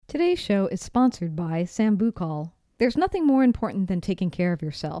Today's show is sponsored by Sambucol. There's nothing more important than taking care of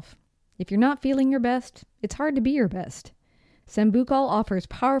yourself. If you're not feeling your best, it's hard to be your best. Sambucol offers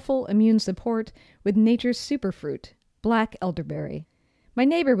powerful immune support with nature's superfruit, black elderberry. My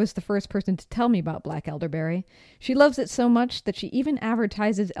neighbor was the first person to tell me about black elderberry. She loves it so much that she even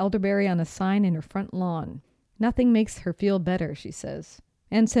advertises elderberry on a sign in her front lawn. Nothing makes her feel better, she says.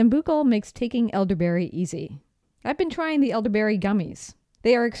 And Sambucol makes taking elderberry easy. I've been trying the elderberry gummies.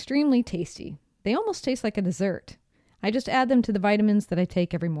 They are extremely tasty. They almost taste like a dessert. I just add them to the vitamins that I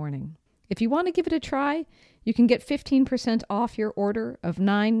take every morning. If you want to give it a try, you can get 15% off your order of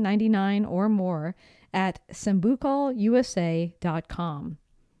 $9.99 or more at sambucolusa.com.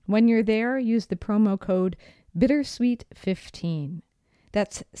 When you're there, use the promo code Bittersweet15.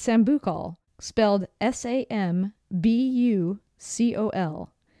 That's Sambucol, spelled Sambucol,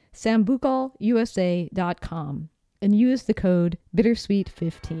 sambucolusa.com, and use the code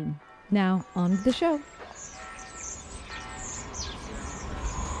Bittersweet15. Now, on to the show.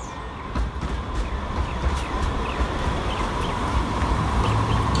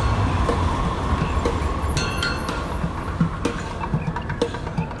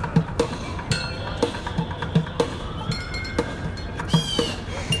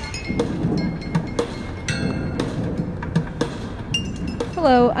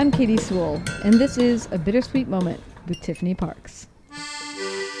 Hello, I'm Katie Sewell, and this is A Bittersweet Moment with Tiffany Parks.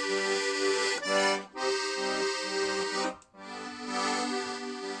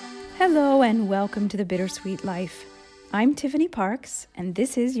 Hello and welcome to The Bittersweet Life. I'm Tiffany Parks, and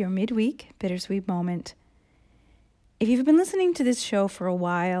this is your midweek Bittersweet Moment. If you've been listening to this show for a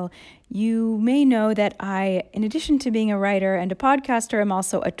while, you may know that I, in addition to being a writer and a podcaster, am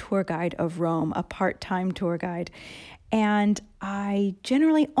also a tour guide of Rome, a part-time tour guide. And I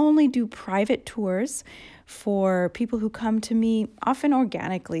generally only do private tours for people who come to me, often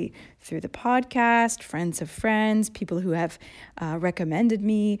organically, through the podcast, friends of friends, people who have recommended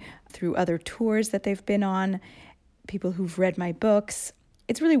me through other tours that they've been on, people who've read my books.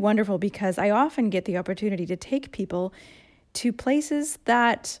 It's really wonderful because I often get the opportunity to take people to places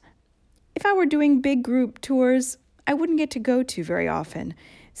that, if I were doing big group tours, I wouldn't get to go to very often.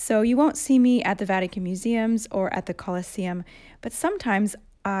 So you won't see me at the Vatican Museums or at the Colosseum, but sometimes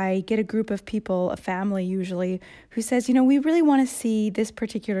I get a group of people, a family usually, who says, we really want to see this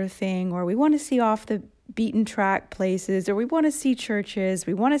particular thing, or we want to see off the beaten track places, or we want to see churches,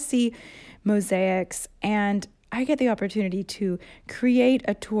 we want to see mosaics, and I get the opportunity to create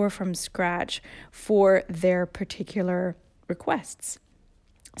a tour from scratch for their particular requests.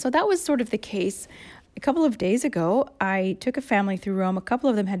 So that was sort of the case. A couple of days ago, I took a family through Rome. A couple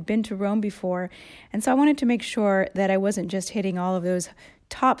of them had been to Rome before, and so I wanted to make sure that I wasn't just hitting all of those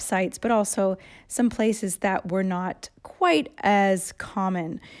top sites, but also some places that were not quite as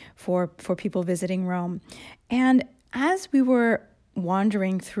common for people visiting Rome. And as we were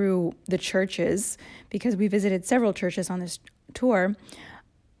wandering through the churches, because we visited several churches on this tour,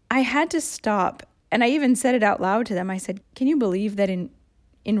 I had to stop, and I even said it out loud to them. I said, can you believe that in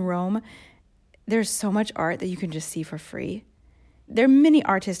Rome, there's so much art that you can just see for free? There are many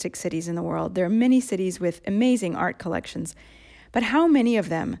artistic cities in the world. There are many cities with amazing art collections. But how many of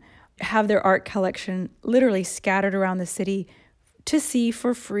them have their art collection literally scattered around the city to see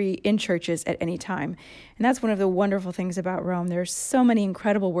for free in churches at any time? And that's one of the wonderful things about Rome. There's so many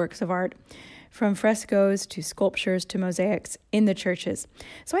incredible works of art, from frescoes to sculptures to mosaics in the churches.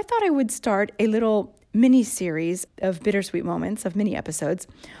 So I thought I would start a little mini-series of Bittersweet Moments, of mini episodes,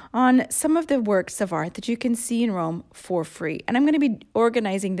 on some of the works of art that you can see in Rome for free. And I'm going to be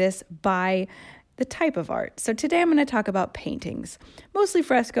organizing this by the type of art. So today I'm going to talk about paintings, mostly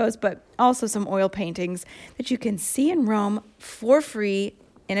frescoes, but also some oil paintings that you can see in Rome for free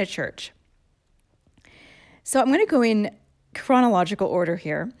in a church. So I'm going to go in chronological order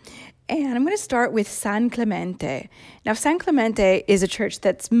here. And I'm going to start with San Clemente. Now, San Clemente is a church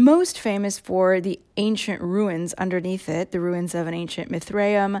that's most famous for the ancient ruins underneath it, the ruins of an ancient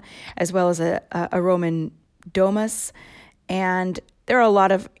Mithraeum, as well as a Roman domus. And there are a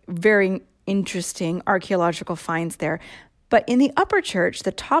lot of very interesting archaeological finds there. But in the upper church,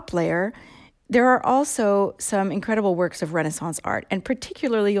 the top layer, there are also some incredible works of Renaissance art, and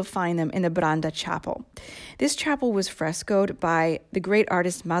particularly you'll find them in the Branda Chapel. This chapel was frescoed by the great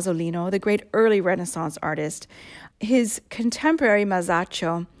artist Masolino, the great early Renaissance artist. His contemporary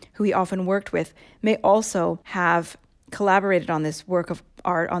Masaccio, who he often worked with, may also have collaborated on this work of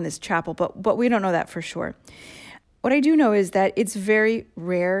art on this chapel, but we don't know that for sure. What I do know is that it's very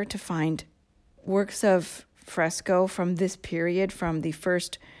rare to find works of fresco from this period, from the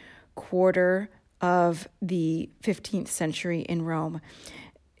first quarter of the 15th century in Rome.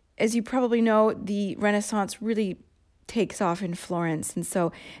 As you probably know, the Renaissance really takes off in Florence. And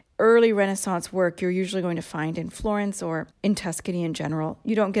so early Renaissance work you're usually going to find in Florence or in Tuscany in general.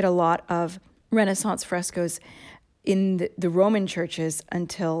 You don't get a lot of Renaissance frescoes in the Roman churches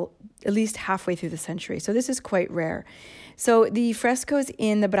until at least halfway through the century. So this is quite rare. So the frescoes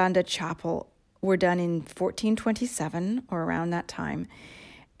in the Branda Chapel were done in 1427 or around that time.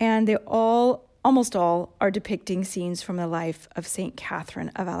 And they almost all are depicting scenes from the life of St. Catherine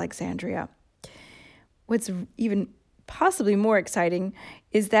of Alexandria. What's even possibly more exciting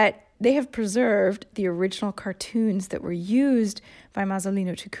is that they have preserved the original cartoons that were used by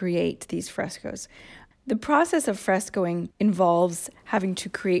Masolino to create these frescoes. The process of frescoing involves having to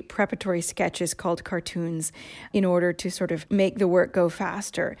create preparatory sketches called cartoons in order to sort of make the work go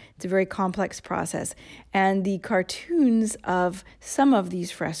faster. It's a very complex process. And the cartoons of some of these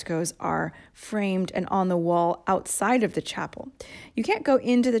frescoes are framed and on the wall outside of the chapel. You can't go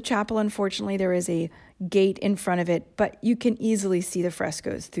into the chapel, unfortunately. There is a gate in front of it, but you can easily see the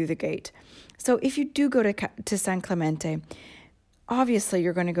frescoes through the gate. So if you do go to San Clemente, obviously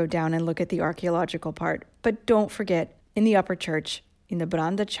you're going to go down and look at the archaeological part, but don't forget in the upper church, in the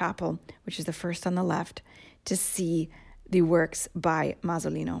Branda Chapel, which is the first on the left, to see the works by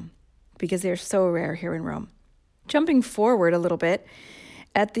Masolino, because they're so rare here in Rome. Jumping forward a little bit,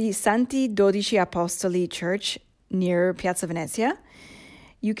 at the Santi Dodici Apostoli Church near Piazza Venezia,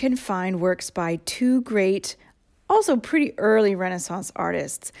 you can find works by two great, also pretty early Renaissance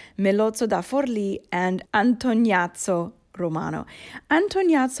artists, Melozzo da Forlì and Antoniazzo Romano.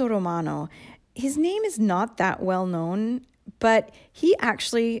 Antoniazzo Romano, his name is not that well known, but he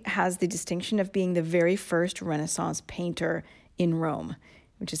actually has the distinction of being the very first Renaissance painter in Rome,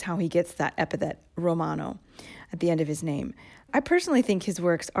 which is how he gets that epithet, Romano, at the end of his name. I personally think his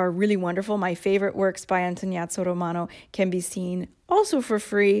works are really wonderful. My favorite works by Antoniazzo Romano can be seen also for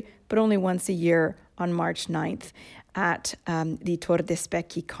free, but only once a year on March 9th at the Tor de'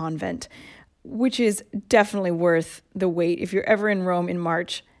 Specchi convent, which is definitely worth the wait. If you're ever in Rome in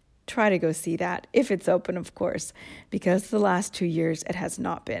March, try to go see that, if it's open, of course, because the last 2 years it has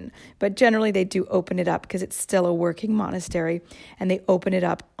not been. But generally they do open it up because it's still a working monastery, and they open it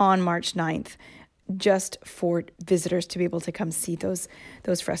up on March 9th just for visitors to be able to come see those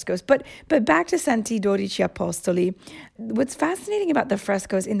frescoes. But back to Santi Dodici Apostoli, what's fascinating about the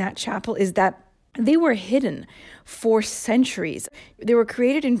frescoes in that chapel is that they were hidden for centuries. They were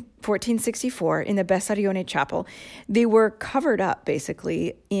created in 1464 in the Bessarione Chapel. They were covered up,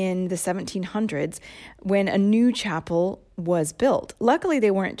 basically, in the 1700s when a new chapel was built. Luckily,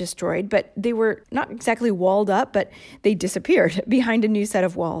 they weren't destroyed, but they were not exactly walled up, but they disappeared behind a new set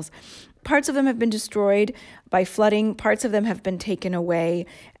of walls. Parts of them have been destroyed by flooding. Parts of them have been taken away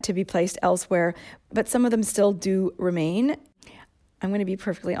to be placed elsewhere, but some of them still do remain. I'm going to be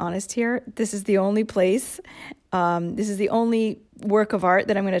perfectly honest here. This is the only place, this is the only work of art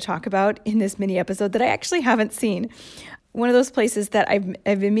that I'm going to talk about in this mini episode that I actually haven't seen. One of those places that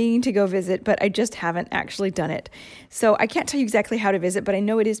I've been meaning to go visit, but I just haven't actually done it. So I can't tell you exactly how to visit, but I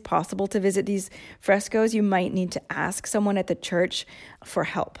know it is possible to visit these frescoes. You might need to ask someone at the church for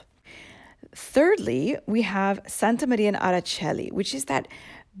help. Thirdly, we have Santa Maria in Aracelli, which is that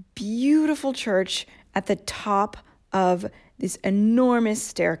beautiful church at the top of this enormous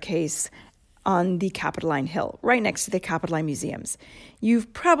staircase on the Capitoline Hill, right next to the Capitoline Museums.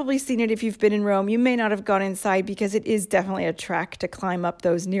 You've probably seen it if you've been in Rome. You may not have gone inside because it is definitely a trek to climb up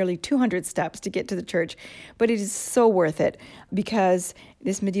those nearly 200 steps to get to the church, but it is so worth it because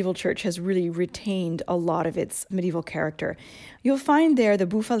this medieval church has really retained a lot of its medieval character. You'll find there the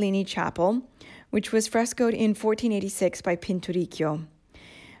Bufalini Chapel, which was frescoed in 1486 by Pinturicchio,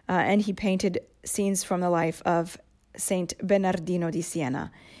 and he painted scenes from the life of Saint Bernardino di Siena.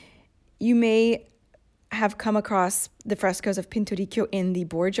 You may have come across the frescoes of Pinturicchio in the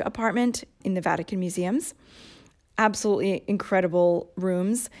Borgia apartment in the Vatican Museums. Absolutely incredible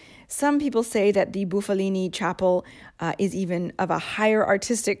rooms. Some people say that the Bufalini Chapel is even of a higher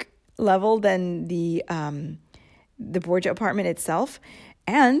artistic level than the Borgia apartment itself,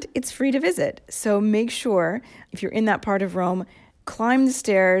 and it's free to visit. So make sure, if you're in that part of Rome, climb the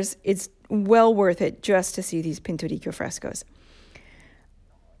stairs. It's well worth it just to see these Pinturicchio frescoes.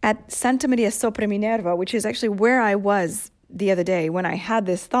 At Santa Maria sopra Minerva, which is actually where I was the other day when I had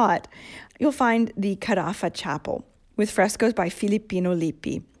this thought, you'll find the Carafa Chapel with frescoes by Filippino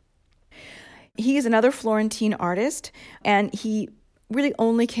Lippi. He is another Florentine artist, and he really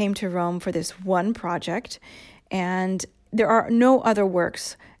only came to Rome for this one project, and there are no other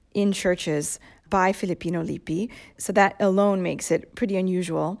works in churches by Filippino Lippi, so that alone makes it pretty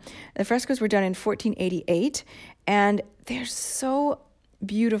unusual. The frescoes were done in 1488, and they're so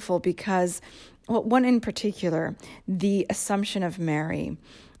beautiful because, well, one in particular, the Assumption of Mary.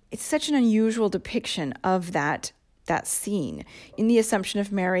 It's such an unusual depiction of that scene. In the Assumption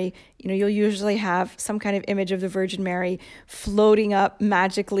of Mary, you'll usually have some kind of image of the Virgin Mary floating up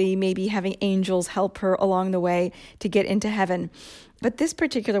magically, maybe having angels help her along the way to get into heaven. But this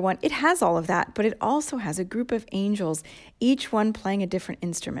particular one, it has all of that, but it also has a group of angels, each one playing a different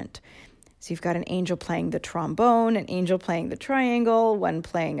instrument. So you've got an angel playing the trombone, an angel playing the triangle, one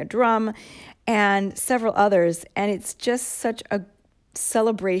playing a drum, and several others. And it's just such a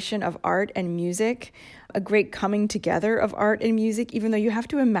celebration of art and music, a great coming together of art and music. Even though you have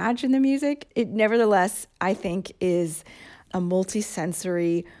to imagine the music, it nevertheless, I think, is a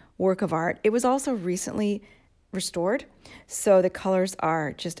multi-sensory work of art. It was also recently restored, so the colors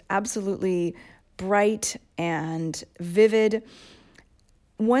are just absolutely bright and vivid.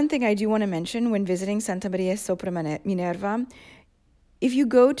 One thing I do want to mention when visiting Santa Maria sopra Minerva, if you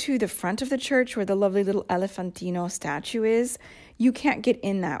go to the front of the church where the lovely little Elefantino statue is, you can't get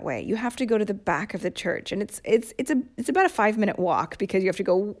in that way. You have to go to the back of the church, and it's about a 5-minute walk because you have to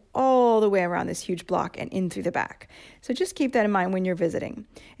go all the way around this huge block and in through the back. So just keep that in mind when you're visiting.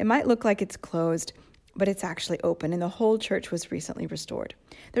 It might look like it's closed, but it's actually open, and the whole church was recently restored.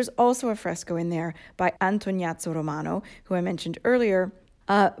 There's also a fresco in there by Antoniazzo Romano, who I mentioned earlier.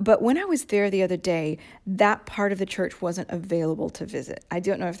 But when I was there the other day, that part of the church wasn't available to visit. I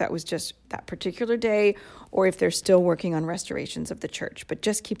don't know if that was just that particular day or if they're still working on restorations of the church, but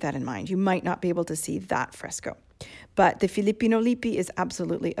just keep that in mind. You might not be able to see that fresco. But the Filippino Lippi is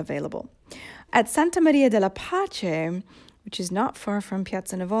absolutely available. At Santa Maria della Pace, which is not far from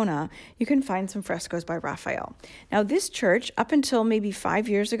Piazza Navona, you can find some frescoes by Raphael. Now, this church, up until maybe 5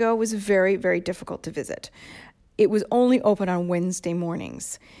 years ago, was very, very difficult to visit. It was only open on Wednesday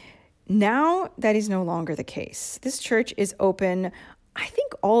mornings. Now, that is no longer the case. This church is open, I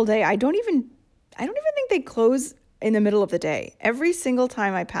think, all day. I don't even think they close in the middle of the day. Every single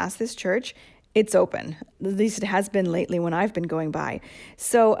time I pass this church, it's open. At least it has been lately when I've been going by.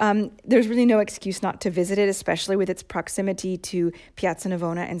 So there's really no excuse not to visit it, especially with its proximity to Piazza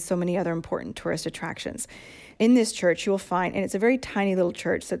Navona and so many other important tourist attractions. In this church, you will find, and it's a very tiny little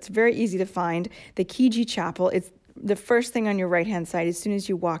church, so it's very easy to find, the Chigi Chapel. It's the first thing on your right-hand side as soon as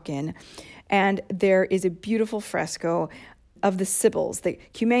you walk in. And there is a beautiful fresco of the Sibyls, the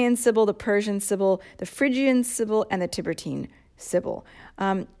Cumaean Sibyl, the Persian Sibyl, the Phrygian Sibyl, and the Tiburtine Sibyl.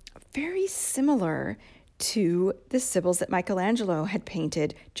 Very similar to the Sibyls that Michelangelo had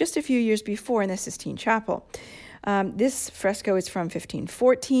painted just a few years before in the Sistine Chapel. This fresco is from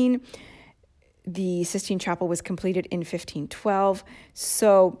 1514. The Sistine Chapel was completed in 1512.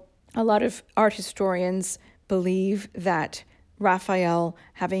 So a lot of art historians believe that Raphael,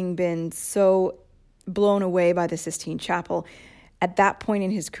 having been so blown away by the Sistine Chapel, at that point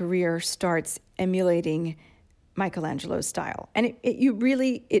in his career starts emulating Michelangelo's style. And it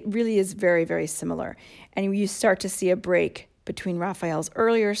really is very, very similar. And you start to see a break between Raphael's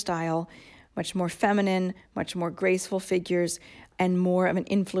earlier style, much more feminine, much more graceful figures, and more of an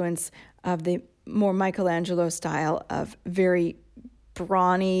influence of the more Michelangelo style of very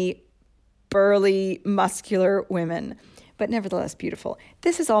brawny, burly, muscular women, but nevertheless beautiful.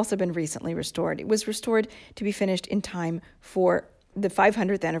 This has also been recently restored. It was restored to be finished in time for the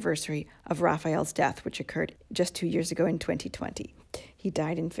 500th anniversary of Raphael's death, which occurred just 2 years ago in 2020. He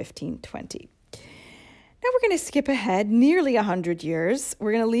died in 1520. Now we're going to skip ahead nearly 100 years.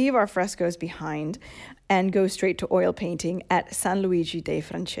 We're going to leave our frescoes behind and go straight to oil painting at San Luigi dei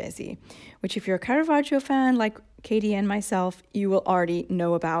Francesi, which if you're a Caravaggio fan like Katie and myself, you will already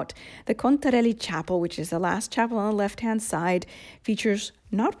know about. The Contarelli Chapel, which is the last chapel on the left-hand side, features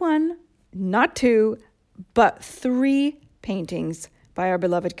not one, not two, but 3 paintings by our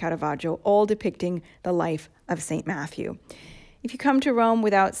beloved Caravaggio, all depicting the life of St. Matthew. If you come to Rome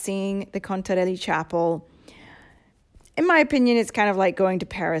without seeing the Contarelli Chapel, in my opinion, it's kind of like going to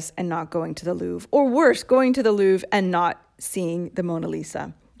Paris and not going to the Louvre, or worse, going to the Louvre and not seeing the Mona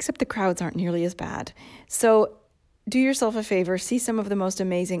Lisa, except the crowds aren't nearly as bad. So do yourself a favor, see some of the most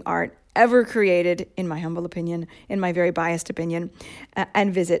amazing art ever created, in my humble opinion, in my very biased opinion,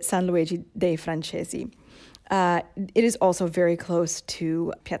 and visit San Luigi dei Francesi. It is also very close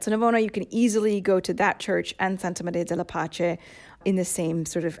to Piazza Navona. You can easily go to that church and Santa Maria della Pace in the same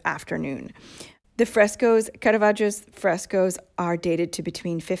sort of afternoon. The frescoes, Caravaggio's frescoes, are dated to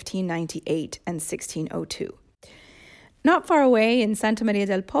between 1598 and 1602. Not far away in Santa Maria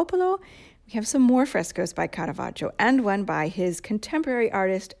del Popolo, we have some more frescoes by Caravaggio and one by his contemporary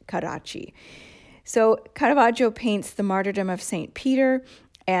artist Carracci. So Caravaggio paints the martyrdom of St. Peter,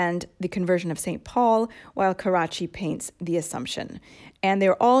 and the Conversion of St. Paul, while Carracci paints the Assumption. And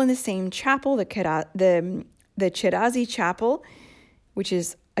they're all in the same chapel, the Chirazi Chapel, which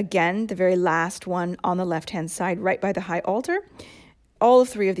is, again, the very last one on the left-hand side, right by the high altar. All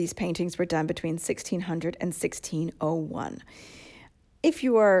three of these paintings were done between 1600 and 1601. If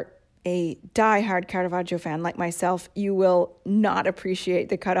you are a die-hard Caravaggio fan like myself, you will not appreciate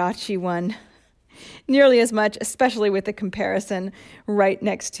the Carracci one nearly as much, especially with the comparison right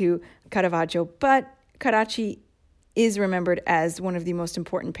next to Caravaggio. But Carracci is remembered as one of the most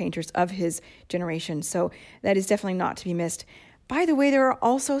important painters of his generation, so that is definitely not to be missed. By the way, there are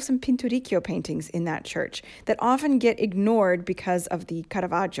also some Pinturicchio paintings in that church that often get ignored because of the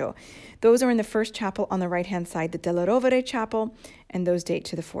Caravaggio. Those are in the first chapel on the right-hand side, the Della Rovere Chapel, and those date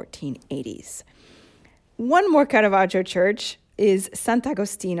to the 1480s. One more Caravaggio church is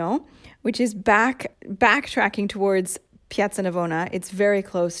Sant'Agostino, which is backtracking towards Piazza Navona. It's very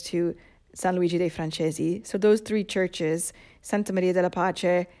close to San Luigi dei Francesi. So those three churches, Santa Maria della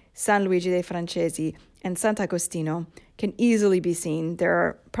Pace, San Luigi dei Francesi, and Sant'Agostino, can easily be seen. There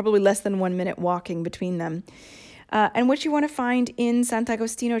are probably less than 1 minute walking between them. And what you want to find in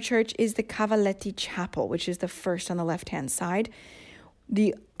Sant'Agostino Church is the Cavalletti Chapel, which is the first on the left-hand side.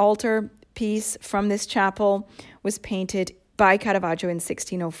 The altar piece from this chapel was painted by Caravaggio in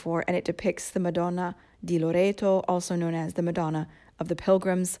 1604, and it depicts the Madonna di Loreto, also known as the Madonna of the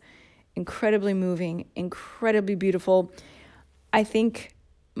Pilgrims. Incredibly moving, incredibly beautiful. I think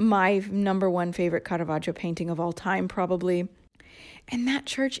my number one favorite Caravaggio painting of all time, probably. And that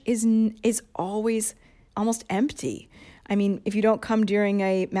church is always almost empty. I mean, if you don't come during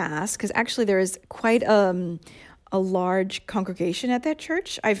a mass, because actually there is quite a large congregation at that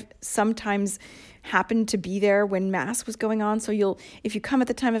church. I've sometimes happened to be there when mass was going on. So if you come at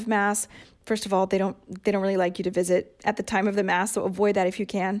the time of mass, first of all, they don't really like you to visit at the time of the mass, so avoid that if you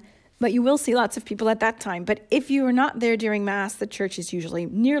can. But you will see lots of people at that time. But if you are not there during mass, the church is usually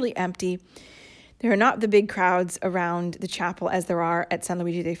nearly empty. There are not the big crowds around the chapel as there are at San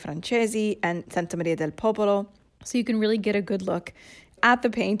Luigi dei Francesi and Santa Maria del Popolo. So you can really get a good look at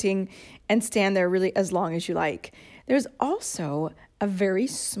the painting and stand there really as long as you like. There's also a very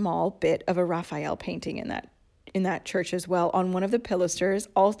small bit of a Raphael painting in that church as well, on one of the pilasters,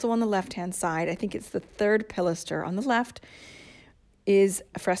 also on the left-hand side. I think it's the third pilaster on the left, is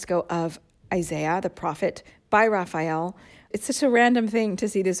a fresco of Isaiah, the prophet, by Raphael. It's such a random thing to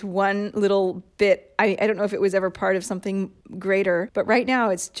see this one little bit. I don't know if it was ever part of something greater, but right now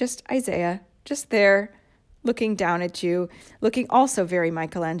it's just Isaiah, just there, looking down at you, looking also very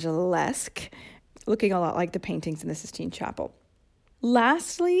Michelangelo-esque, looking a lot like the paintings in the Sistine Chapel.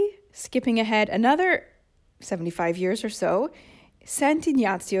 Lastly, skipping ahead another 75 years or so,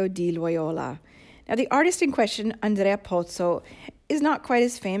 Sant'Ignazio di Loyola. Now, the artist in question, Andrea Pozzo, is not quite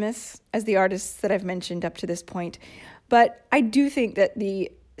as famous as the artists that I've mentioned up to this point, but I do think that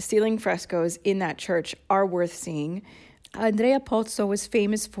the ceiling frescoes in that church are worth seeing. Andrea Pozzo was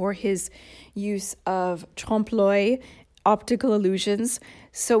famous for his use of trompe-l'oeil, optical illusions.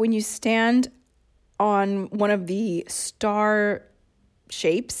 So when you stand on one of the star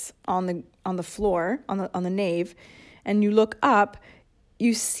shapes on the floor, on the nave, and you look up,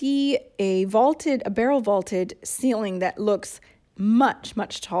 you see a barrel vaulted ceiling that looks much,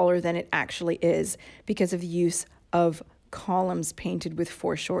 much taller than it actually is because of the use of columns painted with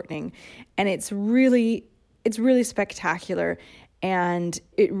foreshortening. And it's really spectacular, and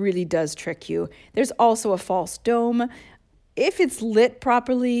it really does trick you. There's also a false dome. If it's lit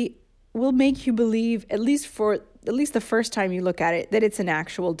properly, will make you believe, at least the first time you look at it, that it's an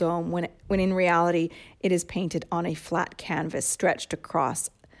actual dome, when in reality it is painted on a flat canvas stretched across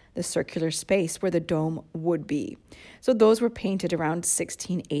the circular space where the dome would be. So those were painted around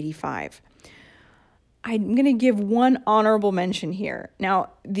 1685. I'm going to give one honorable mention here. Now,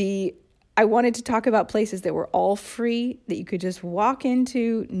 I wanted to talk about places that were all free, that you could just walk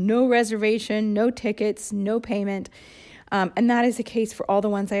into, no reservation, no tickets, no payment. And that is the case for all the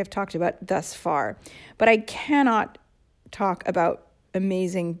ones I have talked about thus far. But I cannot talk about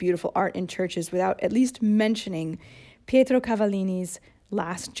amazing, beautiful art in churches without at least mentioning Pietro Cavallini's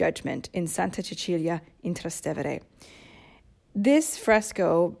Last Judgment in Santa Cecilia in Trastevere. This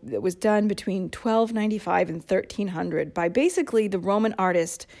fresco that was done between 1295 and 1300 by basically the Roman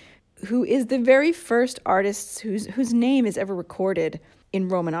artist who is the very first artist whose name is ever recorded in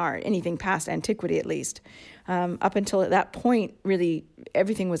Roman art, anything past antiquity at least. Up until at that point, really,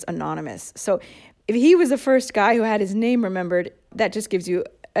 everything was anonymous. So if he was the first guy who had his name remembered, that just gives you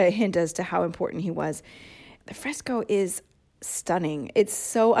a hint as to how important he was. The fresco is stunning. It's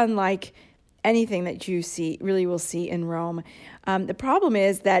so unlike anything that you see really will see in Rome. The problem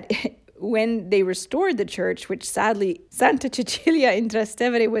is that when they restored the church, which sadly Santa Cecilia in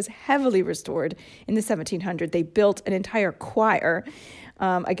Trastevere was heavily restored in the 1700s, they built an entire choir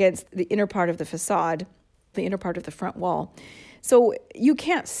against the inner part of the facade, the inner part of the front wall. So you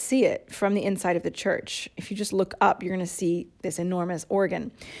can't see it from the inside of the church. If you just look up, you're going to see this enormous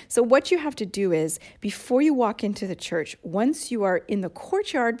organ. So what you have to do is, before you walk into the church, once you are in the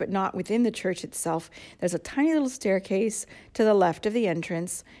courtyard but not within the church itself, there's a tiny little staircase to the left of the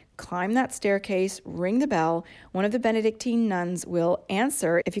entrance. Climb that staircase, ring the bell. One of the Benedictine nuns will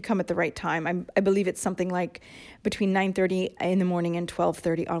answer if you come at the right time. I believe it's something like between 9:30 in the morning and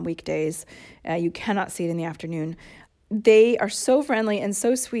 12:30 on weekdays. You cannot see it in the afternoon. They are so friendly and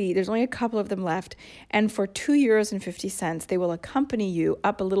so sweet. There's only a couple of them left. And for €2.50, they will accompany you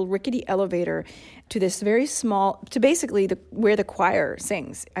up a little rickety elevator to this very small, to basically where the choir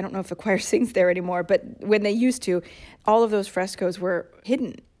sings. I don't know if the choir sings there anymore, but when they used to, all of those frescoes were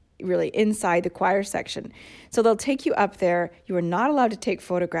hidden really inside the choir section. So they'll take you up there. You are not allowed to take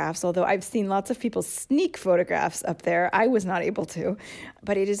photographs, although I've seen lots of people sneak photographs up there. I was not able to,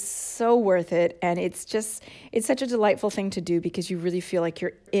 but it is so worth it. And it's such a delightful thing to do because you really feel like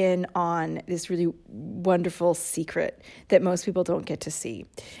you're in on this really wonderful secret that most people don't get to see.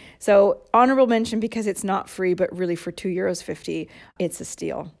 So honorable mention because it's not free, but really for €2.50, it's a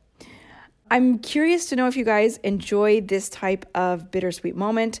steal. I'm curious to know if you guys enjoyed this type of bittersweet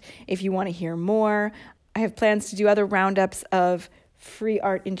moment. If you want to hear more, I have plans to do other roundups of free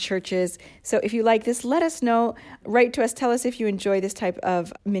art in churches. So if you like this, let us know. Write to us. Tell us if you enjoy this type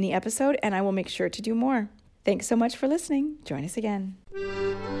of mini episode, and I will make sure to do more. Thanks so much for listening. Join us again.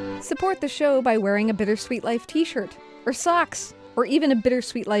 Support the show by wearing a Bittersweet Life t-shirt, or socks, or even a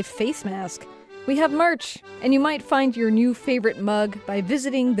Bittersweet Life face mask. We have merch, and you might find your new favorite mug by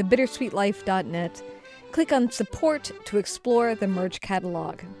visiting thebittersweetlife.net. Click on support to explore the merch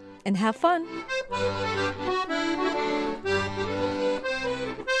catalog. And have fun!